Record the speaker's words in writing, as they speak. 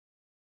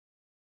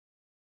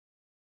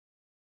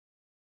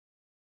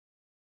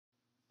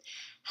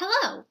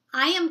Hello,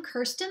 I am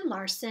Kirsten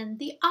Larson,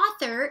 the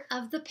author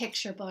of the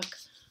picture book,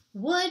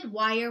 Wood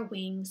Wire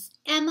Wings,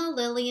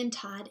 Lilian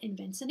Todd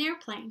Invents an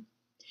Airplane.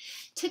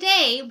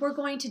 Today, we're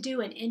going to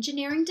do an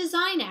engineering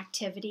design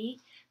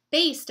activity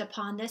based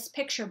upon this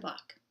picture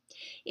book.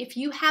 If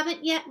you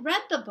haven't yet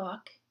read the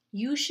book,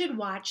 you should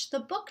watch the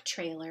book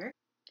trailer.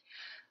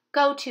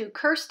 Go to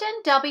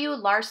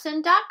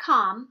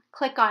KirstenWLarson.com,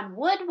 click on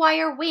Wood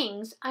Wire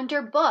Wings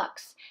under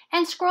Books,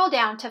 and scroll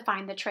down to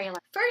find the trailer.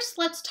 First,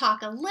 let's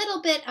talk a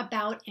little bit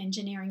about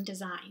engineering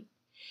design.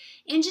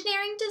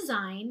 Engineering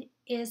design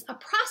is a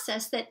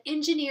process that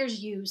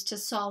engineers use to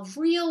solve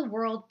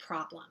real-world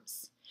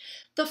problems.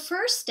 The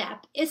first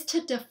step is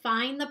to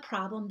define the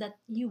problem that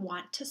you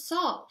want to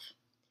solve.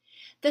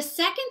 The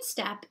second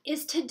step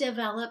is to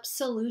develop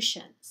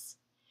solutions.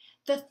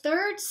 The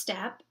third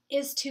step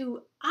is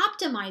to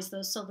optimize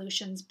those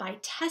solutions by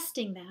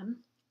testing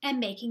them and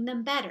making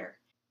them better.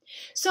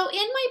 So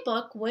in my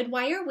book, Wood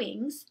Wire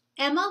Wings,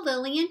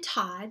 Lilian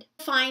Todd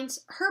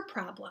finds her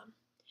problem.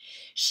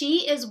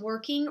 She is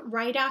working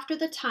right after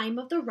the time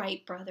of the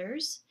Wright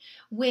brothers,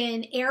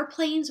 when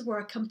airplanes were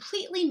a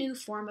completely new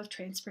form of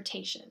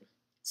transportation.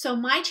 So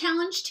my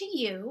challenge to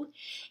you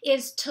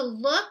is to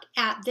look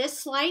at this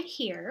slide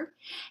here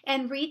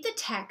and read the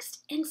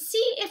text and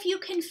see if you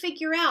can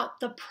figure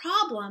out the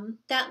problem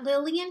that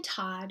Lilian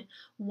Todd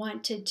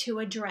wanted to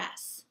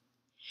address.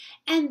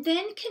 And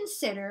then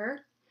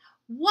consider,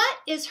 what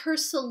is her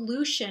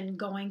solution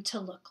going to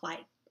look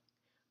like?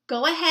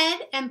 Go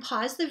ahead and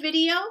pause the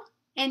video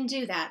and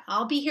do that.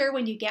 I'll be here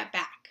when you get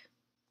back.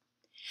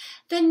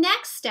 The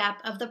next step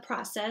of the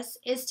process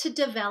is to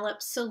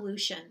develop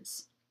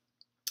solutions.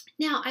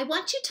 Now, I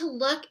want you to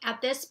look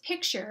at this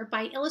picture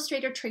by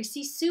illustrator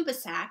Tracy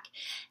Subisak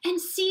and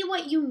see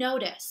what you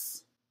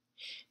notice.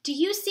 Do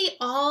you see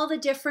all the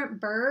different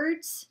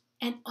birds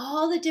and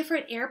all the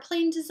different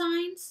airplane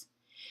designs?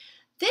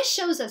 This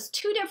shows us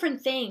two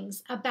different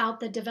things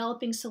about the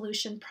developing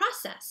solution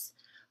process.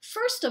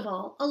 First of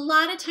all, a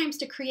lot of times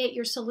to create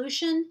your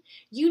solution,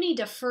 you need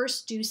to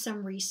first do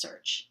some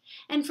research.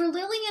 And for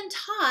Lilian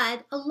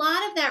Todd, a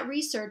lot of that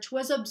research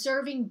was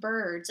observing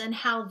birds and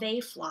how they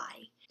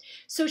fly.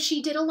 So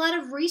she did a lot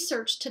of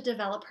research to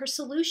develop her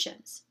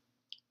solutions.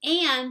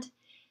 And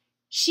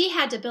she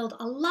had to build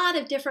a lot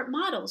of different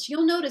models.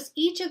 You'll notice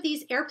each of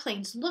these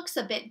airplanes looks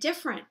a bit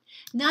different.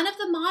 None of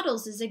the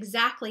models is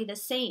exactly the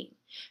same.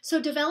 So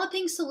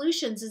developing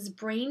solutions is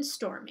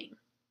brainstorming.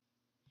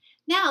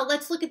 Now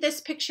let's look at this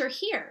picture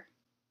here.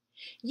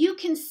 You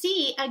can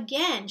see,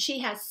 again, she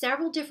has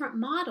several different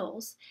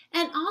models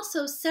and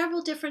also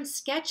several different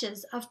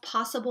sketches of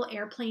possible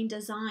airplane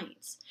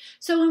designs.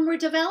 So when we're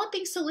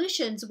developing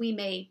solutions, we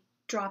may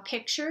draw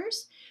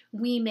pictures,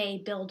 we may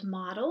build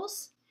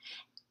models,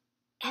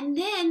 and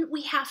then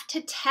we have to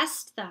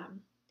test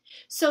them.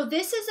 So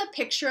this is a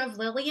picture of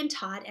Lilian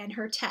Todd and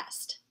her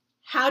test.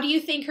 How do you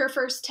think her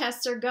first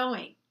tests are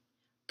going?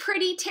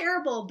 Pretty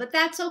terrible, but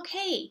that's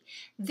okay.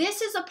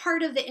 This is a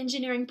part of the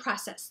engineering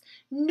process.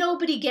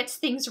 Nobody gets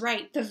things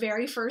right the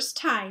very first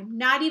time,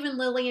 not even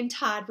Lilian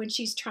Todd when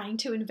she's trying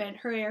to invent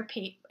her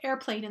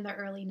airplane in the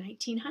early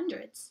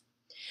 1900s.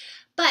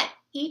 But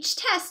each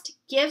test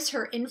gives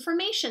her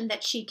information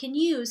that she can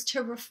use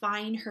to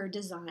refine her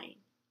design.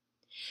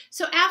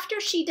 So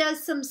after she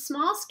does some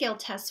small-scale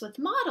tests with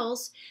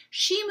models,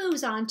 she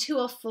moves on to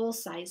a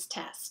full-size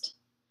test.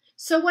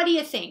 So what do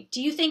you think?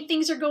 Do you think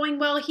things are going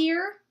well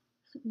here?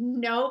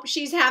 Nope,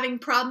 she's having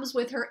problems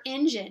with her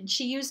engine.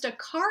 She used a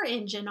car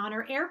engine on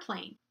her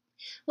airplane.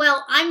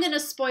 Well, I'm going to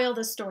spoil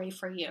the story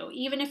for you,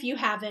 even if you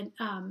haven't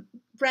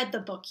read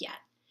the book yet.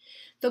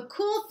 The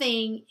cool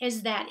thing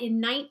is that in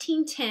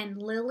 1910,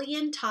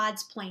 Lilian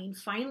Todd's plane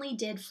finally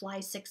did fly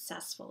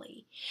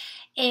successfully,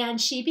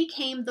 and she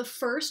became the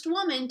first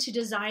woman to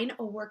design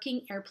a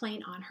working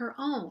airplane on her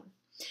own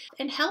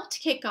and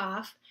helped kick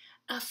off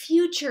a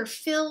future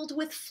filled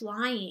with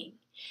flying.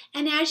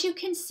 And as you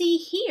can see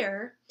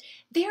here,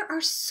 there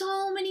are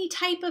so many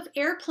types of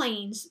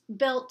airplanes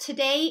built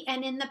today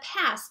and in the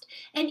past,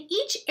 and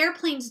each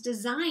airplane's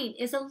design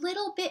is a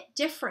little bit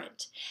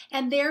different,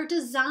 and they're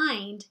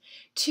designed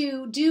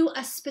to do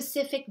a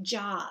specific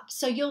job.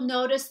 So you'll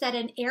notice that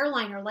an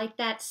airliner like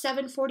that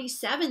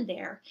 747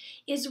 there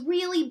is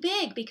really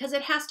big because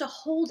it has to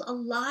hold a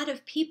lot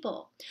of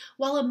people,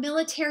 while a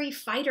military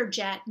fighter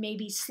jet may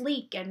be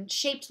sleek and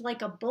shaped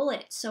like a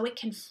bullet so it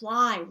can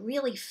fly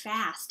really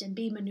fast and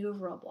be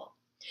maneuverable.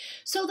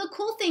 So the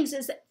cool thing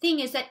is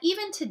that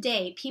even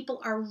today,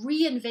 people are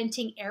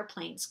reinventing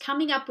airplanes,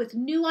 coming up with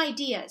new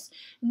ideas,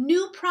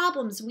 new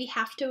problems we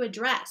have to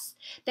address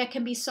that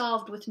can be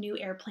solved with new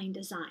airplane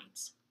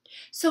designs.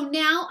 So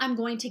now I'm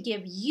going to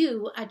give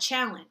you a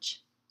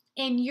challenge.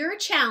 And your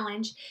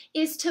challenge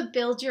is to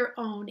build your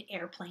own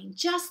airplane,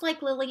 just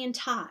like Lilian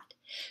Todd.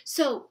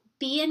 So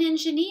be an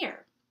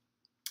engineer.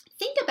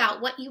 Think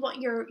about what you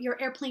want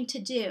your airplane to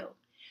do.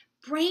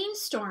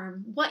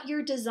 Brainstorm what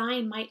your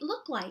design might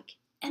look like,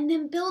 and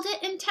then build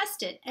it and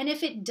test it. And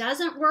if it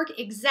doesn't work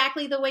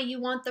exactly the way you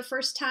want the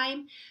first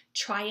time,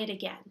 try it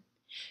again.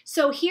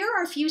 So here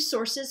are a few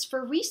sources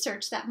for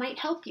research that might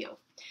help you.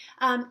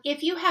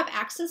 If you have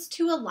access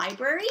to a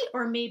library,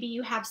 or maybe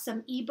you have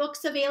some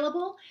ebooks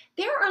available,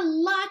 there are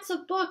lots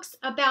of books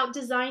about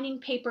designing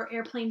paper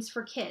airplanes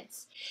for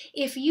kids.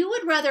 If you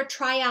would rather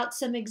try out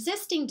some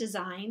existing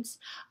designs,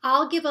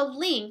 I'll give a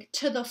link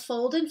to the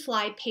Fold and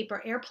Fly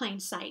paper airplane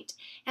site.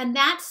 And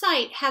that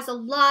site has a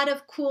lot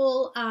of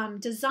cool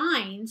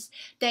designs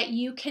that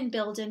you can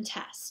build and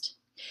test.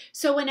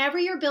 So whenever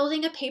you're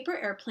building a paper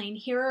airplane,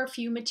 here are a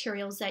few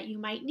materials that you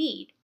might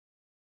need.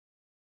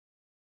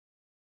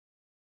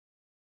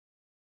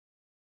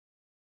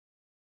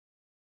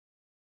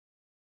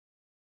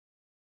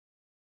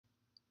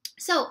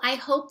 So I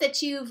hope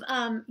that you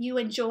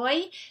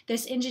enjoy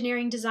this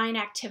engineering design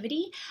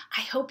activity.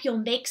 I hope you'll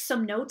make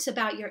some notes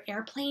about your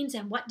airplanes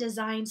and what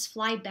designs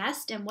fly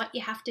best and what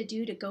you have to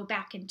do to go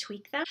back and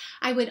tweak them.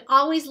 I would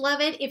always love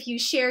it if you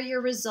share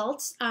your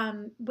results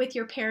with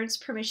your parents'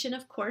 permission,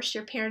 of course.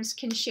 Your parents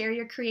can share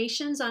your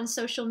creations on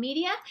social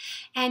media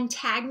and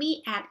tag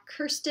me at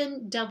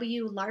Kirsten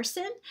W.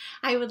 Larson.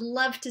 I would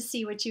love to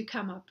see what you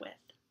come up with.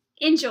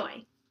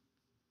 Enjoy!